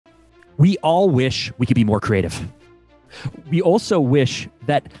We all wish we could be more creative. We also wish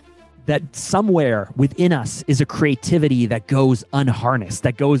that somewhere within us is a creativity that goes unharnessed,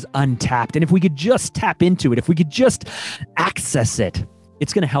 that goes untapped. And if we could just tap into it, if we could just access it,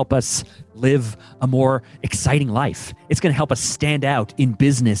 it's going to help us live a more exciting life. It's going to help us stand out in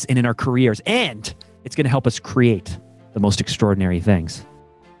business and in our careers. And it's going to help us create the most extraordinary things.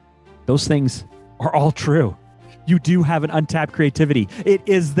 Those things are all true. You do have an untapped creativity. It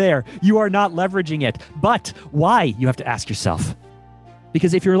is there. You are not leveraging it. But why? You have to ask yourself.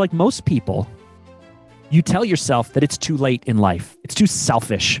 Because if you're like most people, you tell yourself that it's too late in life. It's too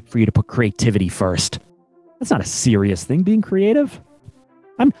selfish for you to put creativity first. That's not a serious thing, being creative.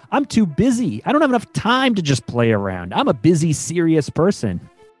 I'm too busy. I don't have enough time to just play around. I'm a busy, serious person.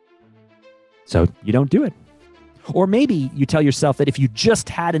 So you don't do it. Or maybe you tell yourself that if you just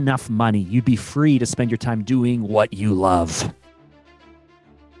had enough money, you'd be free to spend your time doing what you love.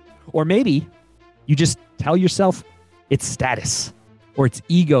 Or maybe you just tell yourself it's status or it's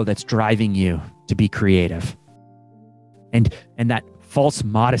ego that's driving you to be creative. And that false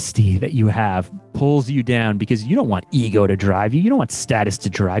modesty that you have pulls you down because you don't want ego to drive you. You don't want status to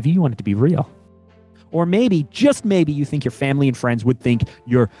drive you. You want it to be real. Or maybe, just maybe, you think your family and friends would think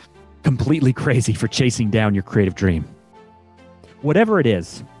you're completely crazy for chasing down your creative dream. Whatever it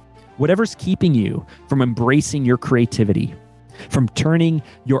is, whatever's keeping you from embracing your creativity, from turning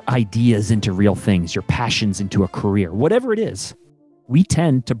your ideas into real things, your passions into a career, whatever it is, we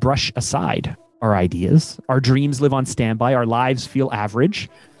tend to brush aside our ideas. Our dreams live on standby. Our lives feel average.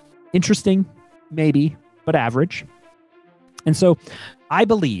 Interesting, maybe, but average. And so I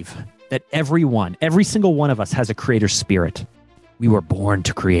believe that every single one of us has a creator spirit. We were born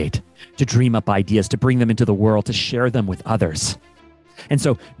to create, to dream up ideas, to bring them into the world, to share them with others. And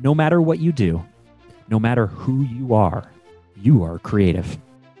so no matter what you do, no matter who you are creative.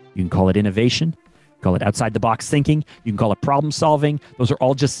 You can call it innovation, call it outside the box thinking, you can call it problem solving. Those are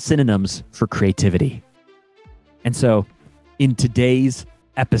all just synonyms for creativity. And so in today's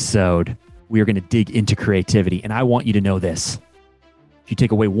episode, we are going to dig into creativity. And I want you to know this. If you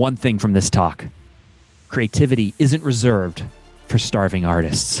take away one thing from this talk, creativity isn't reserved for starving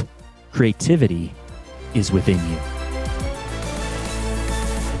artists. Creativity is within you.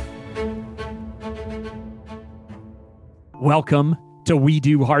 Welcome to We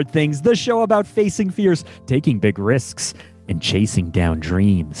Do Hard Things, the show about facing fears, taking big risks, and chasing down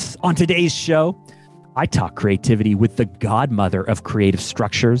dreams. On today's show, I talk creativity with the godmother of creative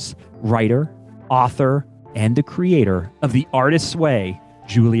structures, writer, author, and the creator of The Artist's Way,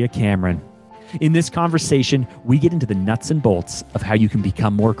 Julia Cameron. In this conversation, we get into the nuts and bolts of how you can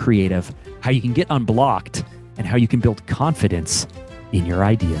become more creative, how you can get unblocked, and how you can build confidence in your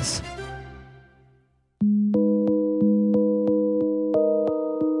ideas.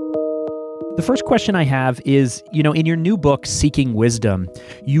 The first question I have is, in your new book, Seeking Wisdom,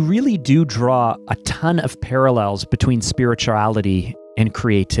 you really do draw a ton of parallels between spirituality and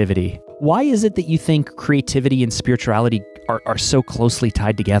creativity. Why is it that you think creativity and spirituality are so closely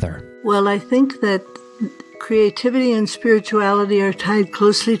tied together? Well, I think that creativity and spirituality are tied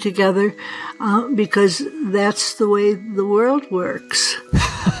closely together because that's the way the world works.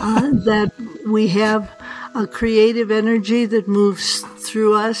 That we have a creative energy that moves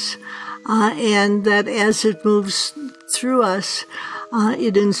through us, and that as it moves through us,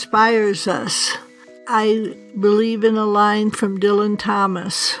 it inspires us. I believe in a line from Dylan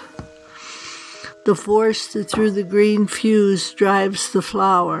Thomas. The force that through the green fuse drives the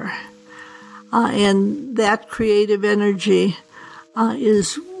flower. And that creative energy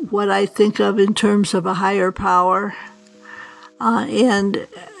is what I think of in terms of a higher power. And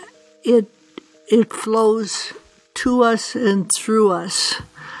it flows to us and through us.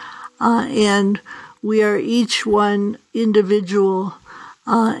 And we are each one individual,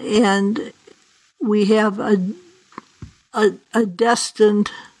 and we have a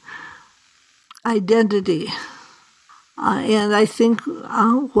destined identity. And I think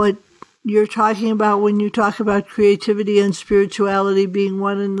what you're talking about when you talk about creativity and spirituality being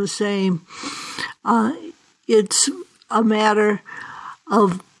one and the same, it's a matter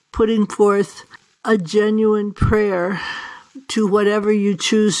of putting forth a genuine prayer to whatever you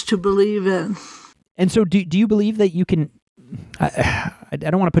choose to believe in. And so do you believe that you can, I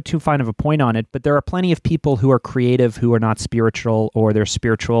don't want to put too fine of a point on it, but there are plenty of people who are creative who are not spiritual, or they're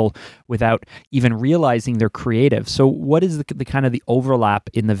spiritual without even realizing they're creative. So what is the kind of the overlap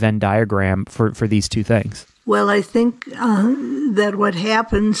in the Venn diagram for these two things? Well, I think that what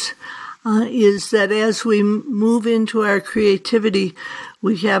happens is that as we move into our creativity,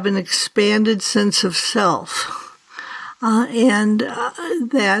 we have an expanded sense of self. and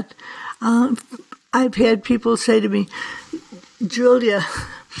that I've had people say to me, Julia,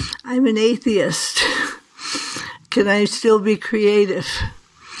 I'm an atheist. Can I still be creative?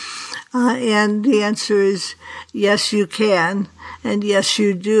 And the answer is yes, you can, and yes,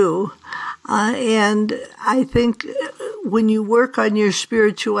 you do. And I think when you work on your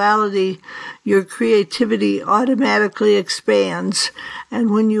spirituality, your creativity automatically expands. And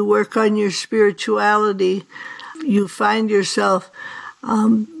when you work on your spirituality, you find yourself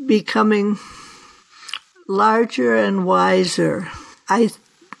becoming larger and wiser. I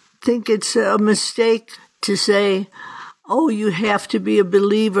think it's a mistake to say, oh, you have to be a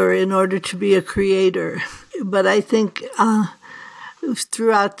believer in order to be a creator. But I think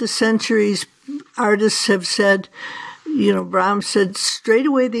throughout the centuries, artists have said, Brahms said, straight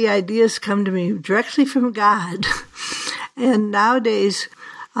away the ideas come to me directly from God. And nowadays,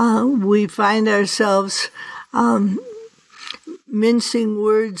 we find ourselves mincing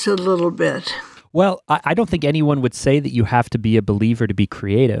words a little bit. Well, I don't think anyone would say that you have to be a believer to be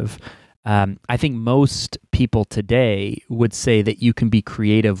creative. I think most people today would say that you can be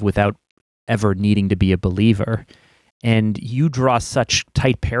creative without ever needing to be a believer. And you draw such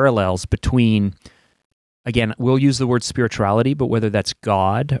tight parallels between, again, we'll use the word spirituality, but whether that's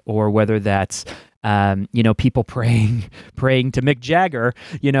God or whether that's, people praying to Mick Jagger,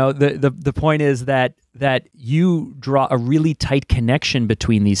 the point is that you draw a really tight connection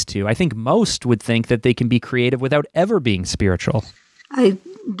between these two. I think most would think that they can be creative without ever being spiritual. I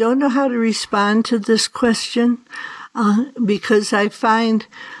don't know how to respond to this question because I find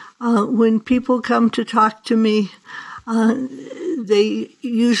when people come to talk to me, they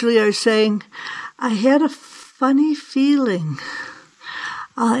usually are saying, I had a funny feeling.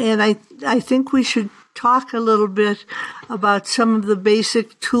 And I think we should talk a little bit about some of the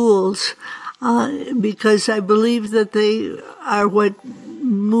basic tools because I believe that they are what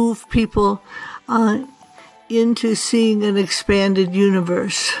move people into seeing an expanded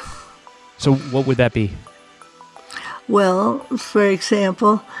universe. So what would that be? Well, for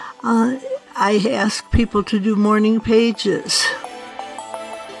example, I ask people to do morning pages.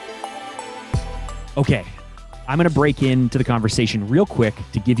 Okay, I'm going to break into the conversation real quick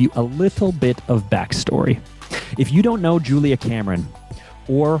to give you a little bit of backstory. If you don't know Julia Cameron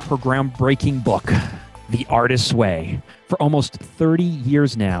or her groundbreaking book, The Artist's Way, for almost 30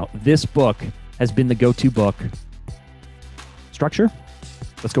 years now, this book has been the go-to book. Structure?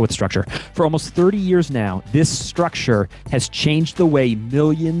 Let's go with structure. For almost 30 years now, this structure has changed the way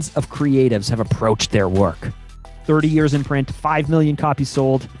millions of creatives have approached their work. 30 years in print, 5 million copies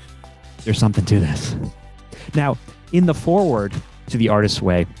sold. There's something to this. Now, in the foreword to The Artist's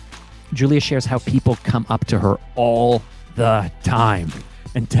Way, Julia shares how people come up to her all the time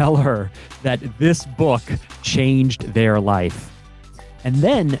and tell her that this book changed their life. And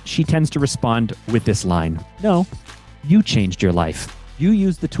then she tends to respond with this line, no, you changed your life. You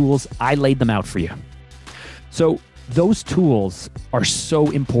used the tools, I laid them out for you. So those tools are so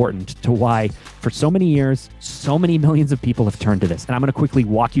important to why for so many years, so many millions of people have turned to this. And I'm going to quickly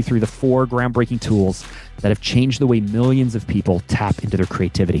walk you through the 4 groundbreaking tools that have changed the way millions of people tap into their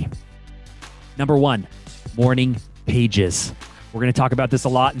creativity. Number 1, morning pages. We're going to talk about this a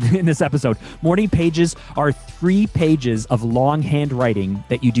lot in this episode. Morning pages are 3 pages of longhand writing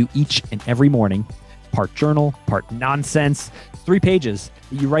that you do each and every morning. Part journal, part nonsense. 3 pages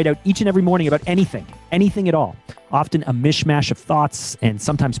that you write out each and every morning about anything at all. Often a mishmash of thoughts and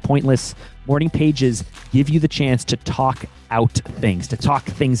sometimes pointless. Morning pages give you the chance to talk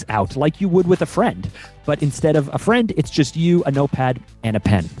things out like you would with a friend. But instead of a friend, it's just you, a notepad, and a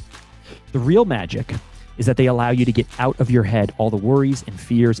pen. The real magic is that they allow you to get out of your head all the worries and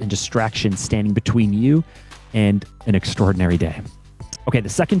fears and distractions standing between you and an extraordinary day. Okay, the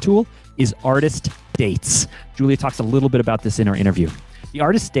second tool is artist dates. Julia talks a little bit about this in our interview. The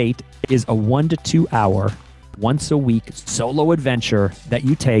artist date is a 1 to 2 hour, once a week solo adventure that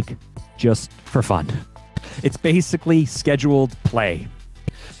you take just for fun. It's basically scheduled play.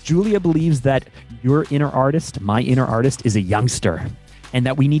 Julia believes that your inner artist, my inner artist, is a youngster, and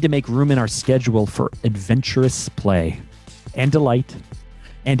that we need to make room in our schedule for adventurous play and delight.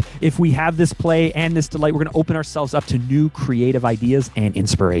 And if we have this play and this delight, we're going to open ourselves up to new creative ideas and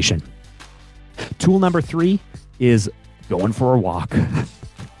inspiration. Tool number 3 is going for a walk.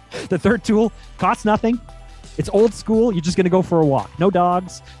 The third tool costs nothing. It's old school. You're just going to go for a walk. No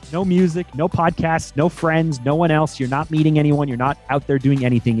dogs, no music, no podcasts, no friends, no one else. You're not meeting anyone. You're not out there doing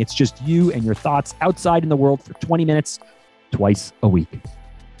anything. It's just you and your thoughts outside in the world for 20 minutes, twice a week.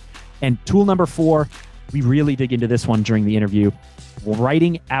 And tool number 4, we really dig into this one during the interview,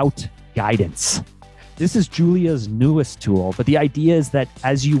 writing out guidance. This is Julia's newest tool, but the idea is that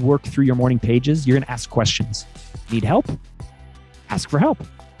as you work through your morning pages, you're going to ask questions. Need help? Ask for help.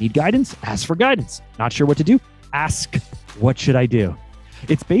 Need guidance? Ask for guidance. Not sure what to do? Ask, what should I do?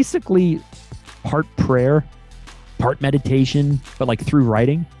 It's basically part prayer, part meditation, but like through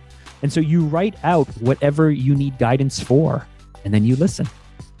writing. And so you write out whatever you need guidance for, and then you listen.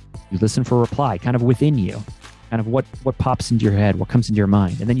 You listen for a reply, kind of within you, kind of what pops into your head, what comes into your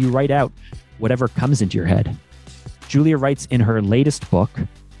mind. And then you write out whatever comes into your head. Julia writes in her latest book,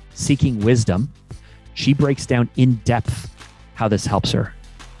 Seeking Wisdom. She breaks down in depth how this helps her.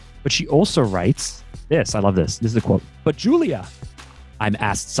 But she also writes this. I love this. This is a quote. But Julia, I'm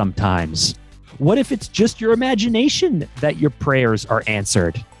asked sometimes, what if it's just your imagination that your prayers are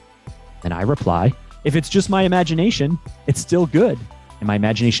answered? And I reply, if it's just my imagination, it's still good. And my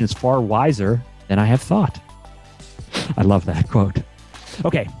imagination is far wiser than I have thought. I love that quote.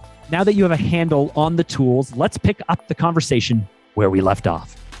 Okay, now that you have a handle on the tools, let's pick up the conversation where we left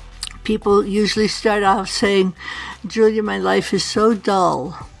off. People usually start off saying, Julia, my life is so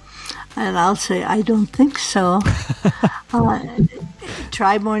dull. And I'll say, I don't think so.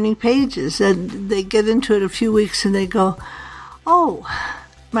 Try morning pages. And they get into it a few weeks and they go, oh,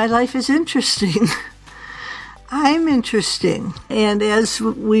 my life is interesting. I'm interesting. And as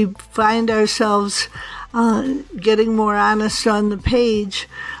we find ourselves getting more honest on the page,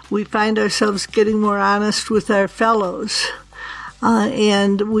 we find ourselves getting more honest with our fellows.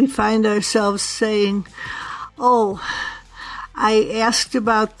 And we find ourselves saying, oh, I asked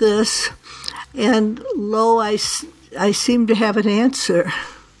about this, and lo, I seem to have an answer.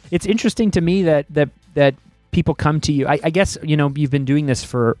 It's interesting to me that people come to you. I guess, you've been doing this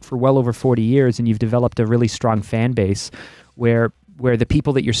for well over 40 years, and you've developed a really strong fan base where the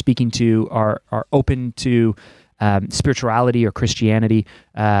people that you're speaking to are open to spirituality or Christianity.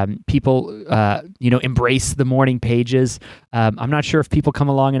 People, embrace the morning pages. I'm not sure if people come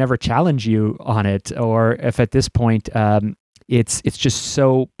along and ever challenge you on it, or if at this point it's just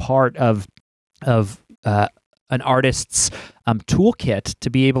so part of an artist's toolkit to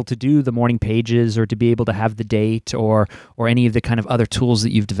be able to do the morning pages, or to be able to have the date, or any of the kind of other tools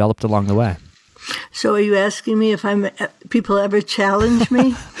that you've developed along the way. So are you asking me if people ever challenge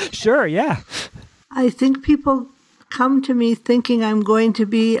me? Sure, yeah. I think people come to me thinking I'm going to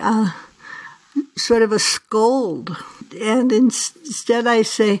be sort of a scold. And instead I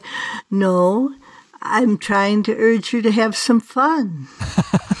say, no, I'm trying to urge you to have some fun.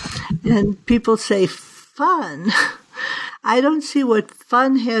 And people say, fun? I don't see what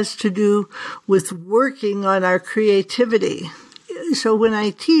fun has to do with working on our creativity. So when I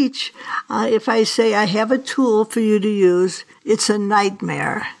teach, if I say I have a tool for you to use, it's a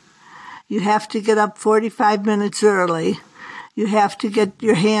nightmare. You have to get up 45 minutes early. You have to get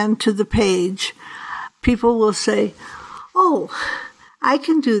your hand to the page. People will say, oh, I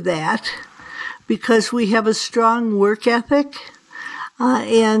can do that, because we have a strong work ethic,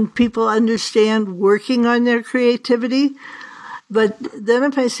 and people understand working on their creativity. But then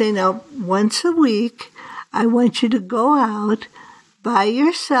if I say, now, once a week, I want you to go out by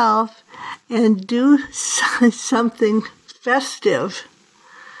yourself and do something festive,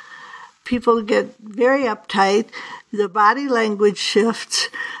 people get very uptight. The body language shifts.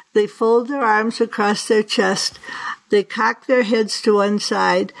 They fold their arms across their chest. They cock their heads to one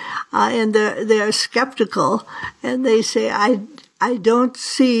side, and they are skeptical. And they say, I don't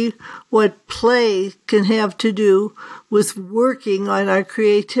see what play can have to do with working on our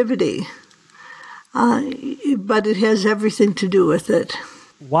creativity. But it has everything to do with it.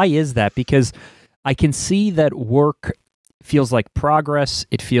 Why is that? Because I can see that work feels like progress.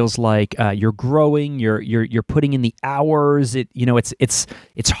 It feels like you're growing. You're putting in the hours. It's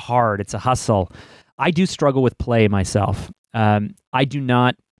hard. It's a hustle. I do struggle with play myself. I do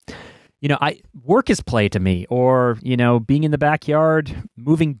not. Work is play to me, or, being in the backyard,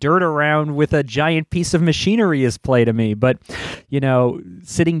 moving dirt around with a giant piece of machinery is play to me. But,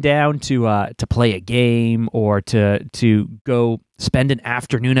 sitting down to play a game, or to go spend an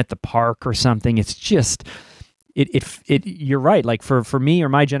afternoon at the park or something, it's just, you're right. Like for me or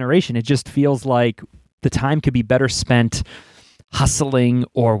my generation, it just feels like the time could be better spent hustling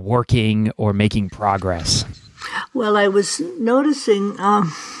or working or making progress. Well, I was noticing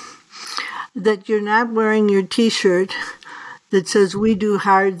that you're not wearing your T-shirt that says, we do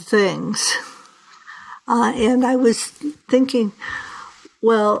hard things. And I was thinking,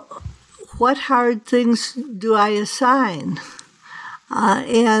 well, what hard things do I assign?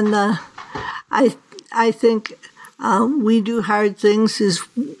 And I think we do hard things is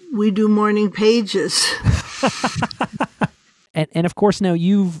we do morning pages. And of course, now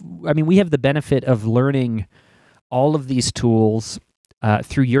we have the benefit of learning all of these tools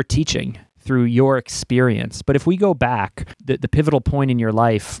through your teaching, through your experience. But if we go back, the pivotal point in your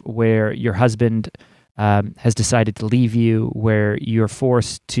life where your husband has decided to leave you, where you're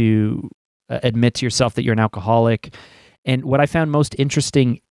forced to admit to yourself that you're an alcoholic. And what I found most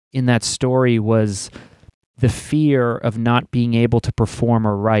interesting in that story was the fear of not being able to perform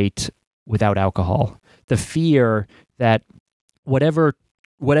or write without alcohol. The fear that whatever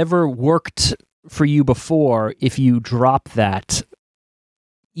worked for you before, if you drop that,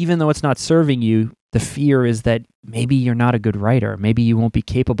 even though it's not serving you, the fear is that maybe you're not a good writer. Maybe you won't be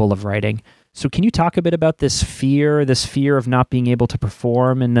capable of writing. So can you talk a bit about this fear of not being able to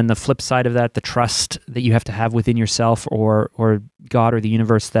perform, and then the flip side of that, the trust that you have to have within yourself or God or the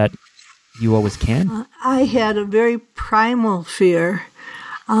universe that you always can? I had a very primal fear,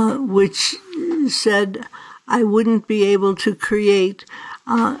 which said I wouldn't be able to create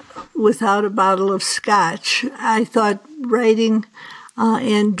without a bottle of scotch. I thought writing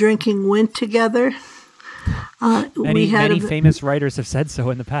and drinking went together. Many famous writers have said so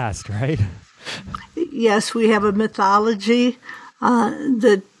in the past, right? Yes, we have a mythology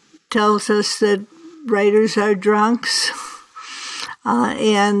that tells us that writers are drunks.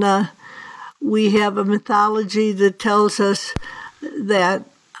 And we have a mythology that tells us that,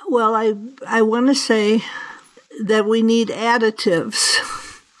 well, I want to say that we need additives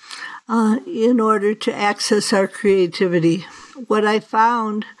in order to access our creativity. What I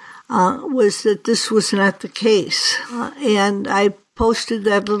found was that this was not the case. And I posted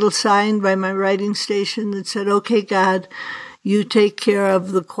that little sign by my writing station that said, "Okay, God, you take care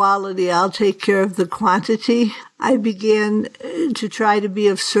of the quality, I'll take care of the quantity." I began to try to be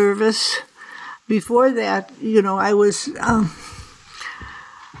of service. Before that,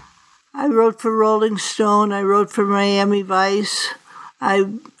 I wrote for Rolling Stone, I wrote for Miami Vice. I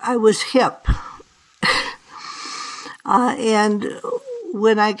was hip. And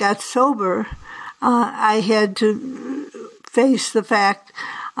when I got sober, I had to face the fact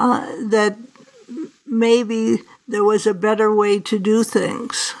that maybe there was a better way to do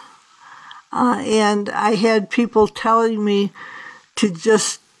things. And I had people telling me to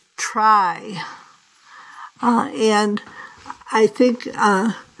just try. And I think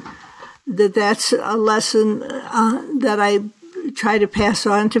that's a lesson that I try to pass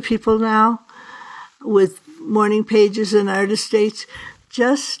on to people now with morning pages and artist dates.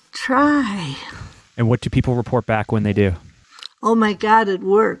 Just try. And what do people report back when they do? Oh my God, it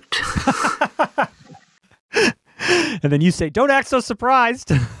worked. And then you say, "Don't act so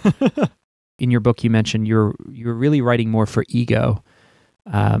surprised." In your book, you mentioned you're really writing more for ego.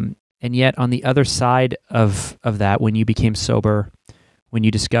 And yet on the other side of that, when you became sober, when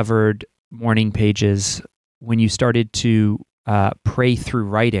you discovered morning pages, when you started to pray through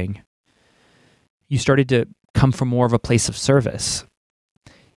writing, you started to come from more of a place of service.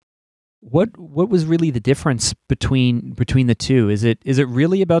 What was really the difference between the two? Is it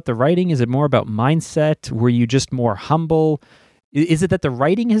really about the writing? Is it more about mindset? Were you just more humble? Is it that the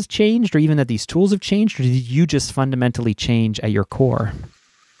writing has changed, or even that these tools have changed, or did you just fundamentally change at your core?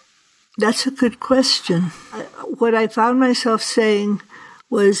 That's a good question. What I found myself saying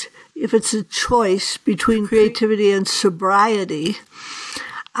was, if it's a choice between creativity and sobriety,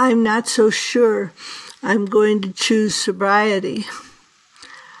 I'm not so sure I'm going to choose sobriety.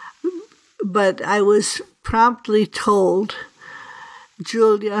 But I was promptly told,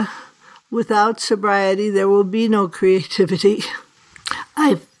 "Julia, without sobriety, there will be no creativity."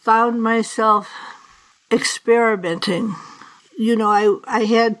 I found myself experimenting. I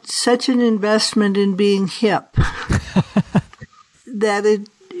had such an investment in being hip that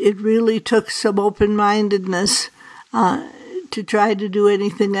it really took some open-mindedness to try to do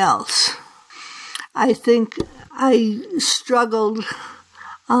anything else. I think I struggled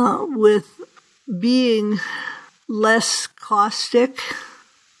with being less caustic,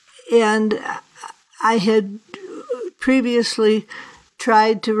 and I had previously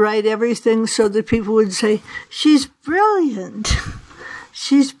tried to write everything so that people would say, "She's brilliant,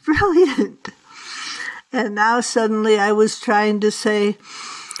 she's brilliant." And now suddenly I was trying to say,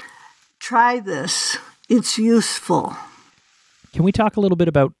 "Try this, it's useful." Can we talk a little bit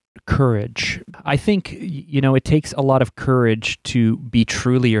about courage? I think, it takes a lot of courage to be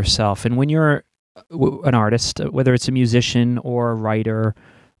truly yourself. And when you're an artist, whether it's a musician or a writer,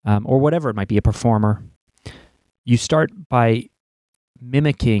 or whatever it might be, a performer, you start by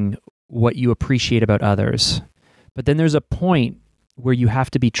mimicking what you appreciate about others. But then there's a point where you have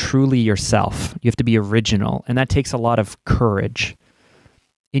to be truly yourself. You have to be original. And that takes a lot of courage.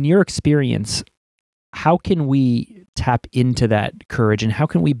 In your experience, how can we tap into that courage, and how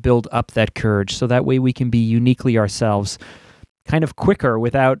can we build up that courage so that way we can be uniquely ourselves kind of quicker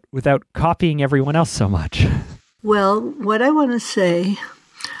without copying everyone else so much? Well, what I want to say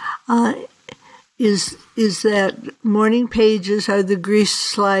is that morning pages are the grease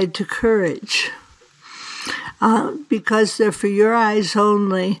slide to courage. Because they're for your eyes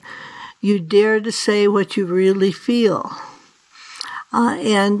only, you dare to say what you really feel.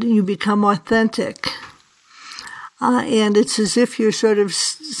 And you become authentic. And it's as if you're sort of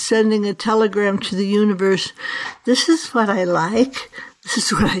sending a telegram to the universe. This is what I like. This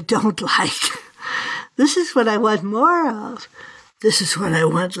is what I don't like. This is what I want more of. This is what I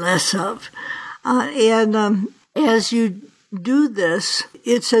want less of. And as you do this,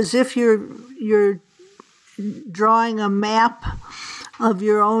 it's as if you're drawing a map of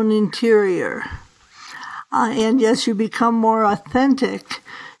your own interior. And as you become more authentic,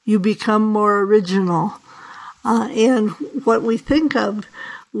 you become more original. And what we think of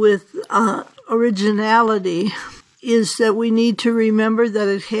with originality is that we need to remember that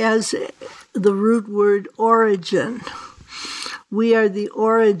it has the root word origin. We are the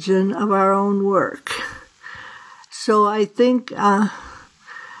origin of our own work. So I think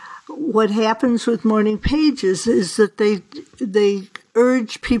what happens with morning pages is that they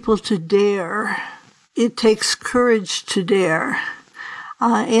urge people to dare. It takes courage to dare.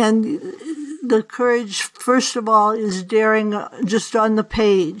 And the courage, first of all, is daring just on the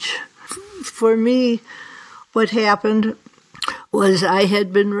page. For me, what happened was I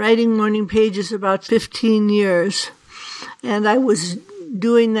had been writing morning pages about 15 years, and I was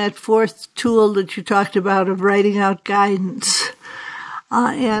doing that fourth tool that you talked about of writing out guidance.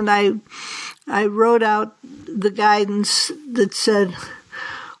 And I wrote out the guidance that said,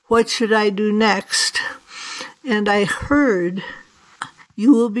 what should I do next? And I heard,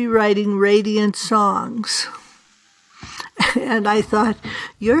 you will be writing radiant songs. And I thought,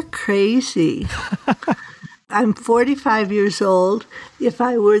 you're crazy. I'm 45 years old. If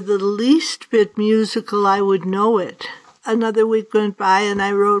I were the least bit musical, I would know it. Another week went by and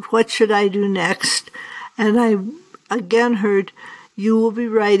I wrote, what should I do next? And I again heard, you will be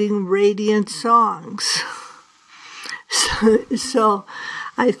writing radiant songs. So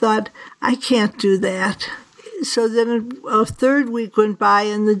I thought, I can't do that. So then a third week went by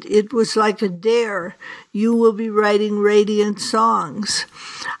and it was like a dare. You will be writing radiant songs.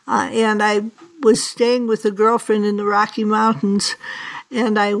 And I was staying with a girlfriend in the Rocky Mountains,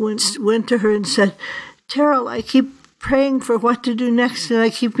 and I went to her and said, Terrell, I keep praying for what to do next, and I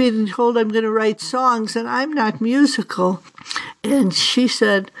keep being told I'm going to write songs, and I'm not musical. And she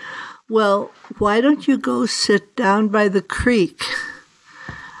said, well, why don't you go sit down by the creek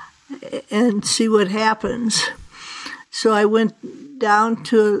and see what happens? So I went down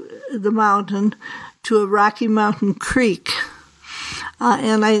to the mountain, to a Rocky Mountain creek,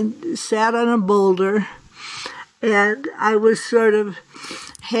 and I sat on a boulder, and I was sort of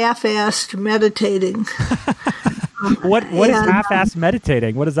half-assed meditating. What is half-assed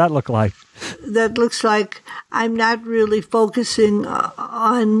meditating? What does that look like? That looks like I'm not really focusing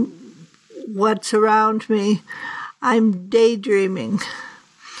on what's around me. I'm daydreaming.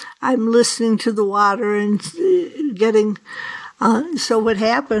 I'm listening to the water and getting... so what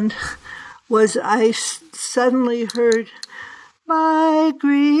happened was I suddenly heard, my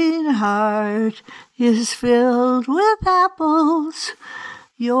green heart is filled with apples.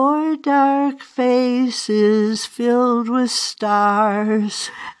 Your dark face is filled with stars.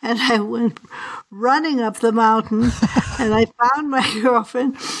 And I went running up the mountain, and I found my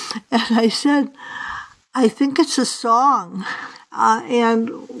girlfriend, and I said, I think it's a song. And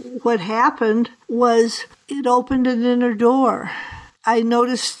what happened was it opened an inner door. I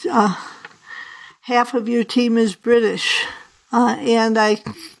noticed half of your team is British, and I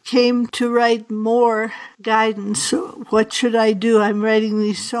came to write more guidance. What should I do? I'm writing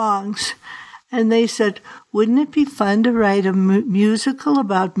these songs. And they said, wouldn't it be fun to write a musical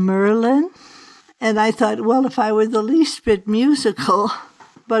about Merlin? And I thought, well, if I were the least bit musical.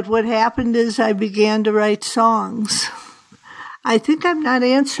 But what happened is I began to write songs. I think I'm not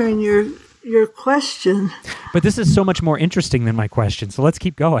answering your question. But this is so much more interesting than my question, so let's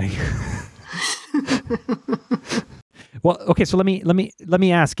keep going. Well, okay, so let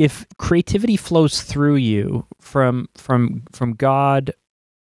me ask, if creativity flows through you from God,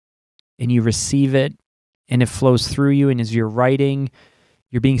 and you receive it, and it flows through you, and as you're writing,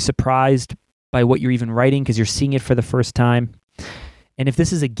 you're being surprised by what you're even writing because you're seeing it for the first time. And if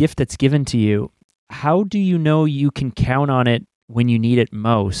this is a gift that's given to you, how do you know you can count on it when you need it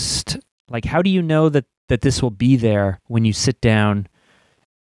most? Like, how do you know that this will be there when you sit down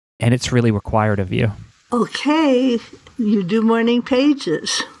and it's really required of you? okay, you do morning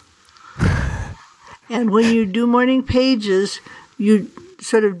pages. And when you do morning pages, you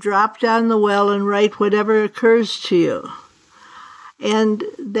sort of drop down the well and write whatever occurs to you. And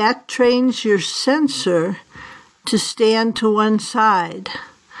that trains your censor to stand to one side.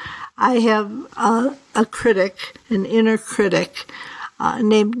 I have a critic, an inner critic,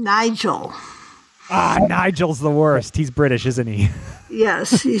 named Nigel. Nigel's the worst. He's British, isn't he?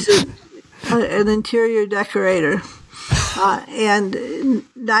 Yes, he's an interior decorator. And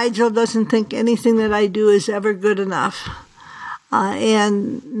Nigel doesn't think anything that I do is ever good enough.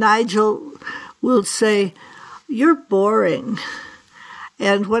 And Nigel will say, "You're boring."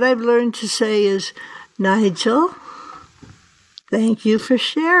 And what I've learned to say is, "Nigel, thank you for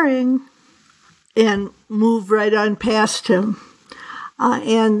sharing," and move right on past him.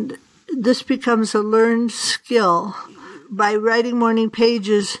 And this becomes a learned skill. By writing morning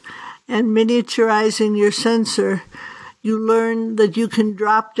pages and miniaturizing your censor, you learn that you can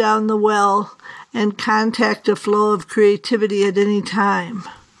drop down the well and contact a flow of creativity at any time.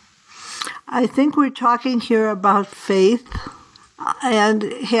 I think we're talking here about faith and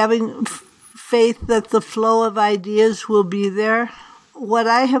having faith that the flow of ideas will be there. What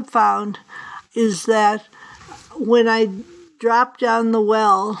I have found is that when I drop down the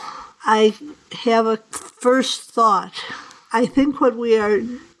well, I have a first thought. I think what we are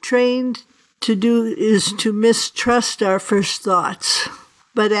trained to do is to mistrust our first thoughts.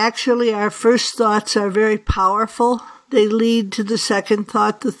 But actually, our first thoughts are very powerful. They lead to the second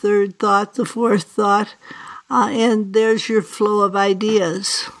thought, the third thought, the fourth thought, and there's your flow of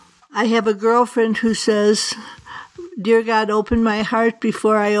ideas. I have a girlfriend who says, "Dear God, open my heart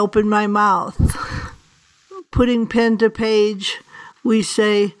before I open my mouth." Putting pen to page, we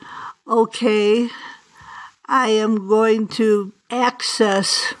say, "Okay, I am going to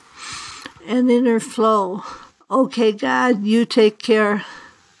access an inner flow. Okay, God, you take care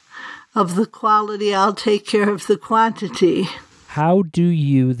of the quality, I'll take care of the quantity." How do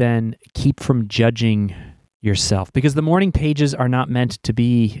you then keep from judging yourself? Because the morning pages are not meant to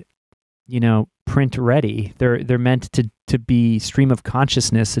be, print ready. They're meant to be stream of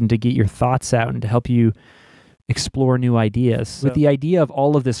consciousness and to get your thoughts out and to help you explore new ideas. So, with the idea of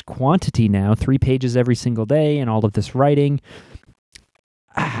all of this quantity now, 3 pages every single day and all of this writing,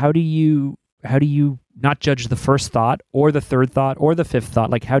 how do you not judge the first thought or the third thought or the fifth thought?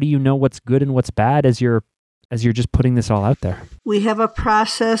 Like, how do you know what's good and what's bad as you're just putting this all out there? We have a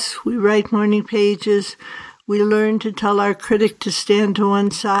process. We write morning pages. We learn to tell our critic to stand to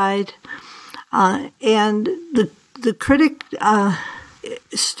one side. And the critic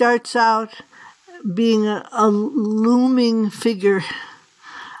starts out being a looming figure,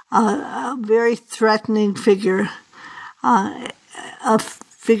 a very threatening figure, a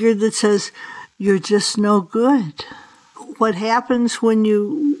figure that says, "You're just no good." What happens when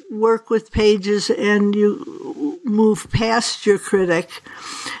you work with pages and you move past your critic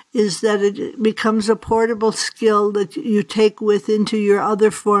is that it becomes a portable skill that you take into your other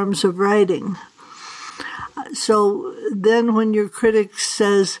forms of writing. So then when your critic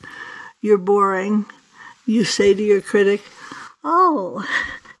says, "You're boring," you say to your critic, "Oh,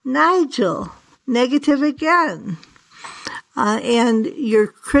 Nigel, negative again." And your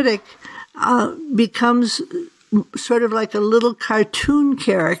critic becomes sort of like a little cartoon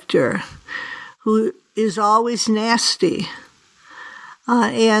character who is always nasty.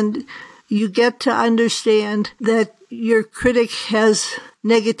 And you get to understand that your critic has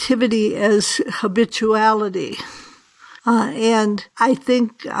negativity as habituality. And I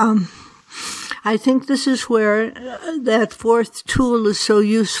think this is where that fourth tool is so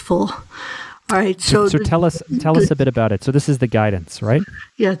useful. All right. So tell us a bit about it. So this is the guidance, right?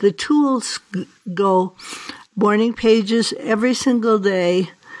 Yeah. The tools go morning pages every single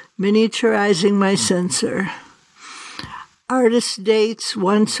day, miniaturizing my censor. Artist dates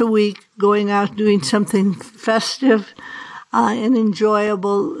once a week, going out doing something festive and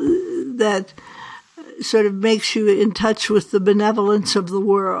enjoyable that sort of makes you in touch with the benevolence of the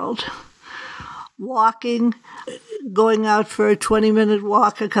world. Walking, going out for a 20-minute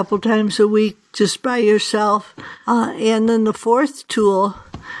walk a couple times a week just by yourself. And then the fourth tool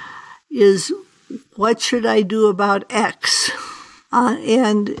is, what should I do about X?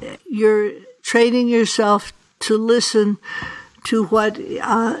 And you're training yourself to listen to what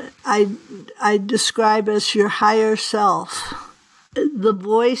I describe as your higher self. The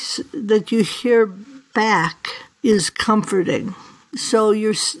voice that you hear back is comforting. So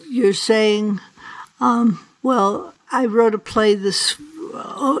you're saying, well, I wrote a play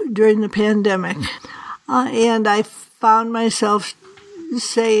during the pandemic, and I found myself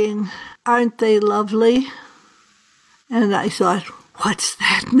saying, aren't they lovely? And I thought, what's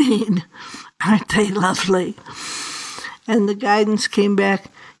that mean? Aren't they lovely? And the guidance came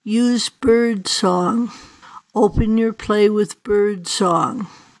back, use bird song. Open your play with bird song.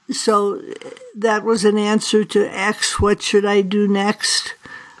 So that was an answer to X, what should I do next?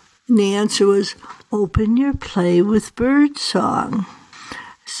 And the answer was, open your play with bird song.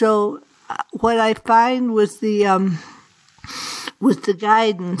 So what I find with the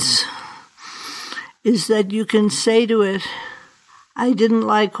guidance is that you can say to it, I didn't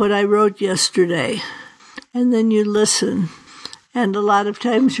like what I wrote yesterday. And then you listen. And a lot of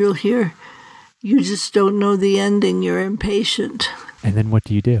times you'll hear, you just don't know the ending, you're impatient. And then what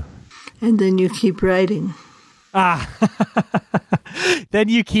do you do? And then you keep writing. Then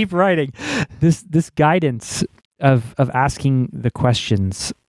you keep writing. This guidance of asking the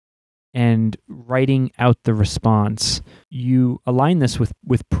questions and writing out the response, you align this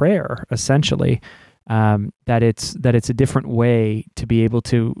with prayer, essentially. That it's a different way to be able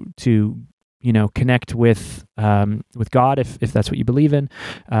to connect with God, if that's what you believe in,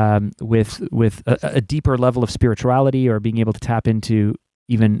 with a deeper level of spirituality, or being able to tap into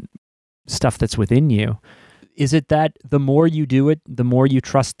even stuff that's within you. Is it that the more you do it, the more you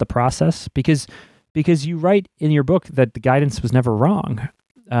trust the process? Because you write in your book that the guidance was never wrong.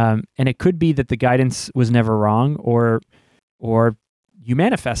 And it could be that the guidance was never wrong, or you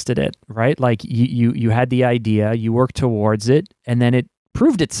manifested it, right? Like you had the idea, you worked towards it, and then it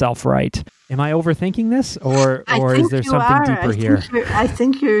proved itself right. Am I overthinking this, or is there something deeper here? I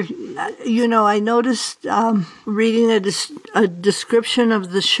think you're, I noticed reading a description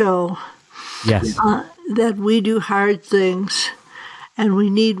of the show. Yes. That we do hard things, and we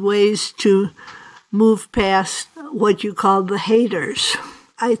need ways to move past what you call the haters.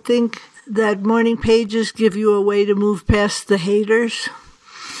 I think that morning pages give you a way to move past the haters,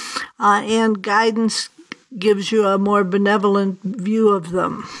 and guidance gives you a more benevolent view of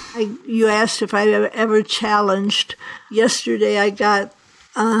them. You asked if I ever challenged. Yesterday I got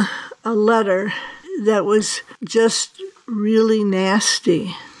a letter that was just really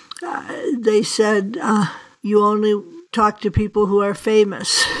nasty. They said, you only talk to people who are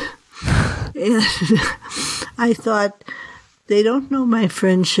famous. And I thought, they don't know my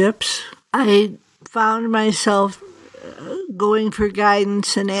friendships. I found myself going for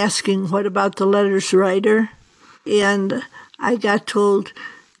guidance and asking, what about the letter's writer? And I got told,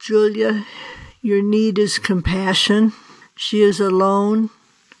 Julia, your need is compassion. She is alone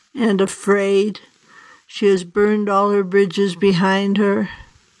and afraid. She has burned all her bridges behind her.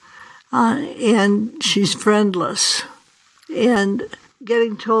 And she's friendless. And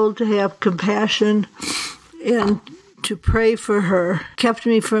getting told to have compassion and to pray for her kept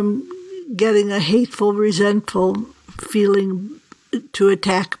me from getting a hateful, resentful feeling to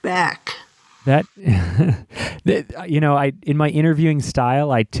attack back. That, in my interviewing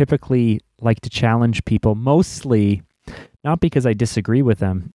style, I typically like to challenge people, mostly not because I disagree with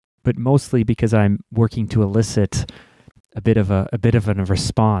them, but mostly because I'm working to elicit a bit of a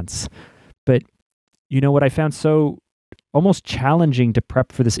response. But what I found so almost challenging to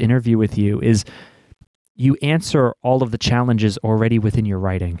prep for this interview with you is you answer all of the challenges already within your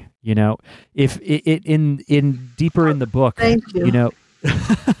writing. If in deeper in the book, thank you.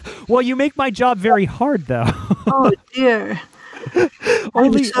 Well, you make my job very hard, though. Oh dear.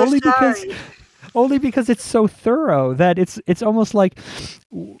 Only because it's so thorough that it's almost like,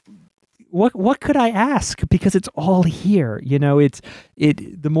 what could I ask? Because it's all here.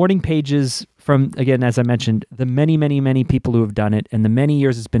 The morning pages from, again, as I mentioned, the many, many, many people who have done it and the many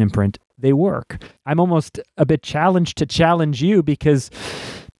years it's been in print, they work. I'm almost a bit challenged to challenge you because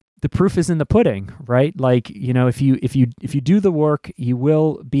the proof is in the pudding, right? Like, if you do the work, you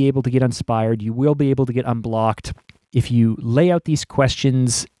will be able to get inspired. You will be able to get unblocked. If you lay out these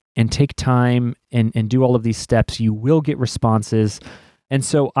questions and take time and do all of these steps, you will get responses. And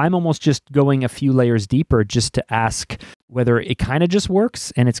so I'm almost just going a few layers deeper just to ask whether it kind of just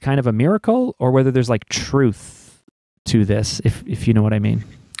works and it's kind of a miracle, or whether there's like truth to this, if you know what I mean.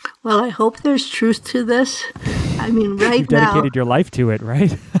 Well, I hope there's truth to this. I mean, right now... You've dedicated your life to it,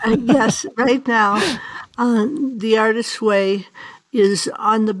 right? Yes, right now, The Artist's Way is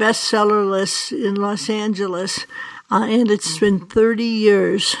on the bestseller list in Los Angeles, and it's been 30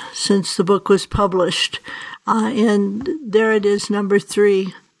 years since the book was published. And there it is, number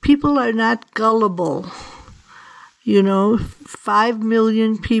 3. People are not gullible. 5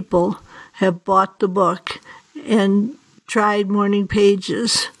 million people have bought the book and tried morning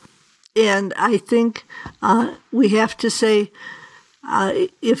pages. And I think we have to say,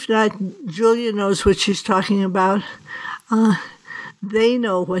 if not, Julia knows what she's talking about, they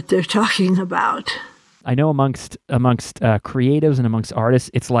know what they're talking about. I know amongst creatives and amongst artists,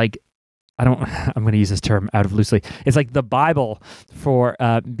 it's like, I'm going to use this term out of loosely. It's like the Bible for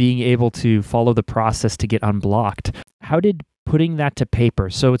being able to follow the process to get unblocked. How did putting that to paper?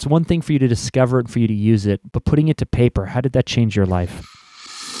 So it's one thing for you to discover it and for you to use it, but putting it to paper, how did that change your life?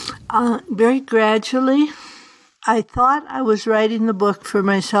 Very gradually. I thought I was writing the book for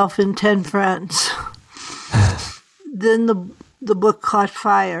myself and 10 friends. Then the book caught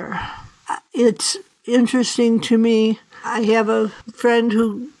fire. It's interesting to me. I have a friend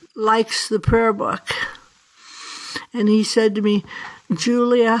who likes the prayer book. And he said to me,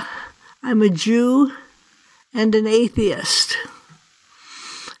 Julia, I'm a Jew and an atheist.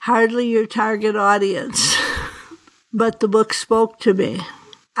 Hardly your target audience. But the book spoke to me.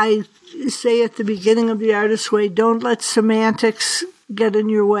 I say at the beginning of The Artist's Way, don't let semantics get in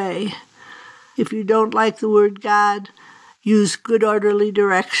your way. If you don't like the word God, use good orderly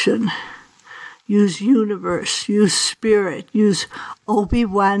direction. Use universe, use spirit, use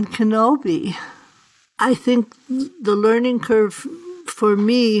Obi-Wan Kenobi. I think the learning curve for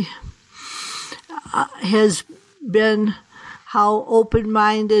me has been how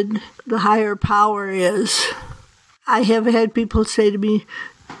open-minded the higher power is. I have had people say to me,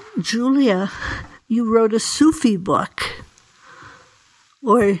 Julia, you wrote a Sufi book.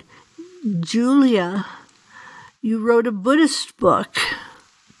 Or, Julia, you wrote a Buddhist book.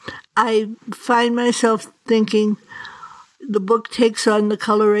 I find myself thinking the book takes on the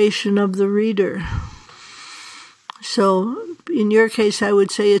coloration of the reader. So, in your case, I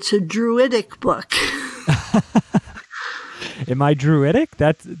would say it's a druidic book. Am I druidic?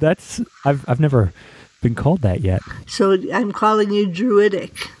 That's I've never been called that yet. So I'm calling you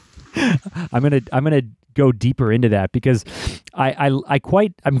druidic. I'm gonna go deeper into that because I'm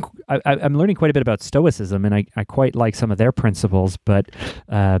learning quite a bit about Stoicism, and I quite like some of their principles, but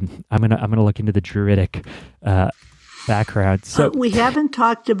I'm gonna look into the druidic background. So we haven't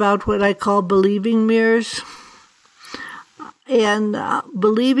talked about what I call believing mirrors. And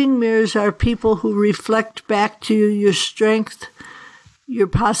believing mirrors are people who reflect back to you your strength, your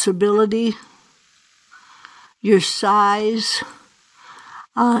possibility, your size.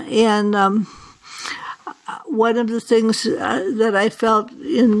 And one of the things that I felt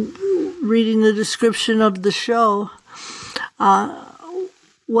in reading the description of the show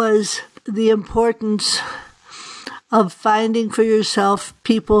was the importance of finding for yourself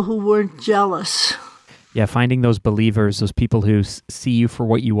people who weren't jealous. Yeah, finding those believers, those people who see you for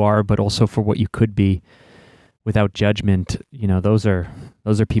what you are, but also for what you could be without judgment, those are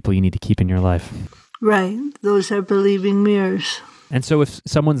people you need to keep in your life. Right. Those are believing mirrors. And so if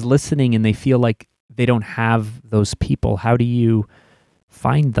someone's listening and they feel like they don't have those people, how do you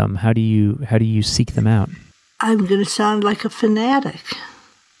find them? How do you seek them out? I'm going to sound like a fanatic.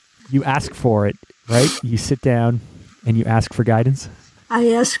 You ask for it, right? You sit down and you ask for guidance? I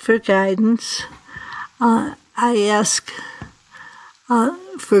ask for guidance. I ask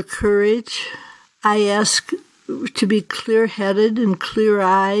for courage. I ask to be clear-headed and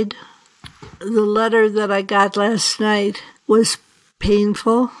clear-eyed. The letter that I got last night was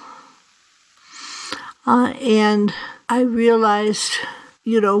painful. And I realized,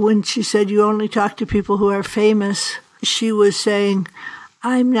 when she said you only talk to people who are famous, she was saying,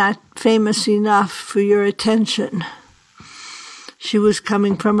 I'm not famous enough for your attention. She was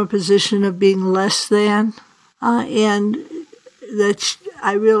coming from a position of being less than, and that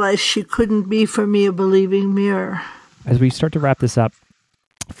I realized she couldn't be for me a believing mirror. As we start to wrap this up,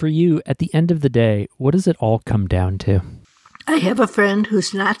 for you, at the end of the day, what does it all come down to? I have a friend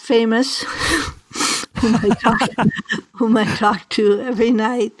who's not famous, whom I talk to every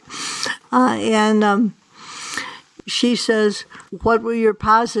night, and she says, what were your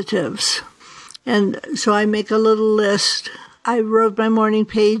positives? And so I make a little list. I wrote my morning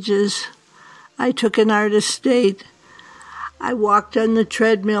pages. I took an artist's date. I walked on the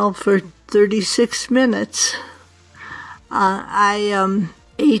treadmill for 36 minutes. I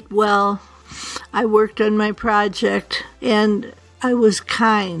ate well. I worked on my project, and I was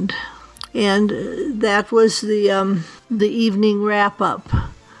kind. And that was the evening wrap-up,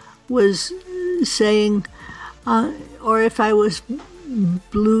 was saying, or if I was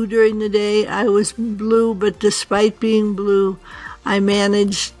blue during the day, I was blue, but despite being blue, I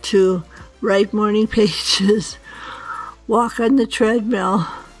managed to write morning pages, walk on the treadmill,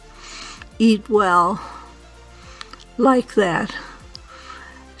 eat well, like that.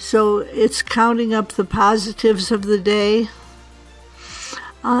 So it's counting up the positives of the day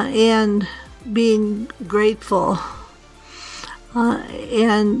and being grateful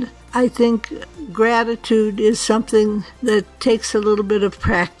and I think gratitude is something that takes a little bit of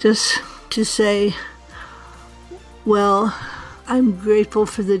practice to say, well, I'm grateful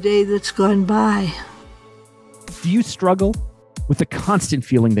for the day that's gone by. Do you struggle with the constant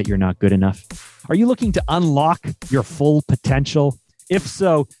feeling that you're not good enough? Are you looking to unlock your full potential? If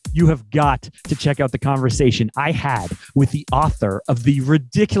so, you have got to check out the conversation I had with the author of the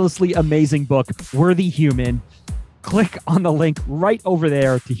ridiculously amazing book, Worthy Human. Click on the link right over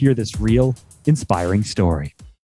there to hear this real, inspiring story.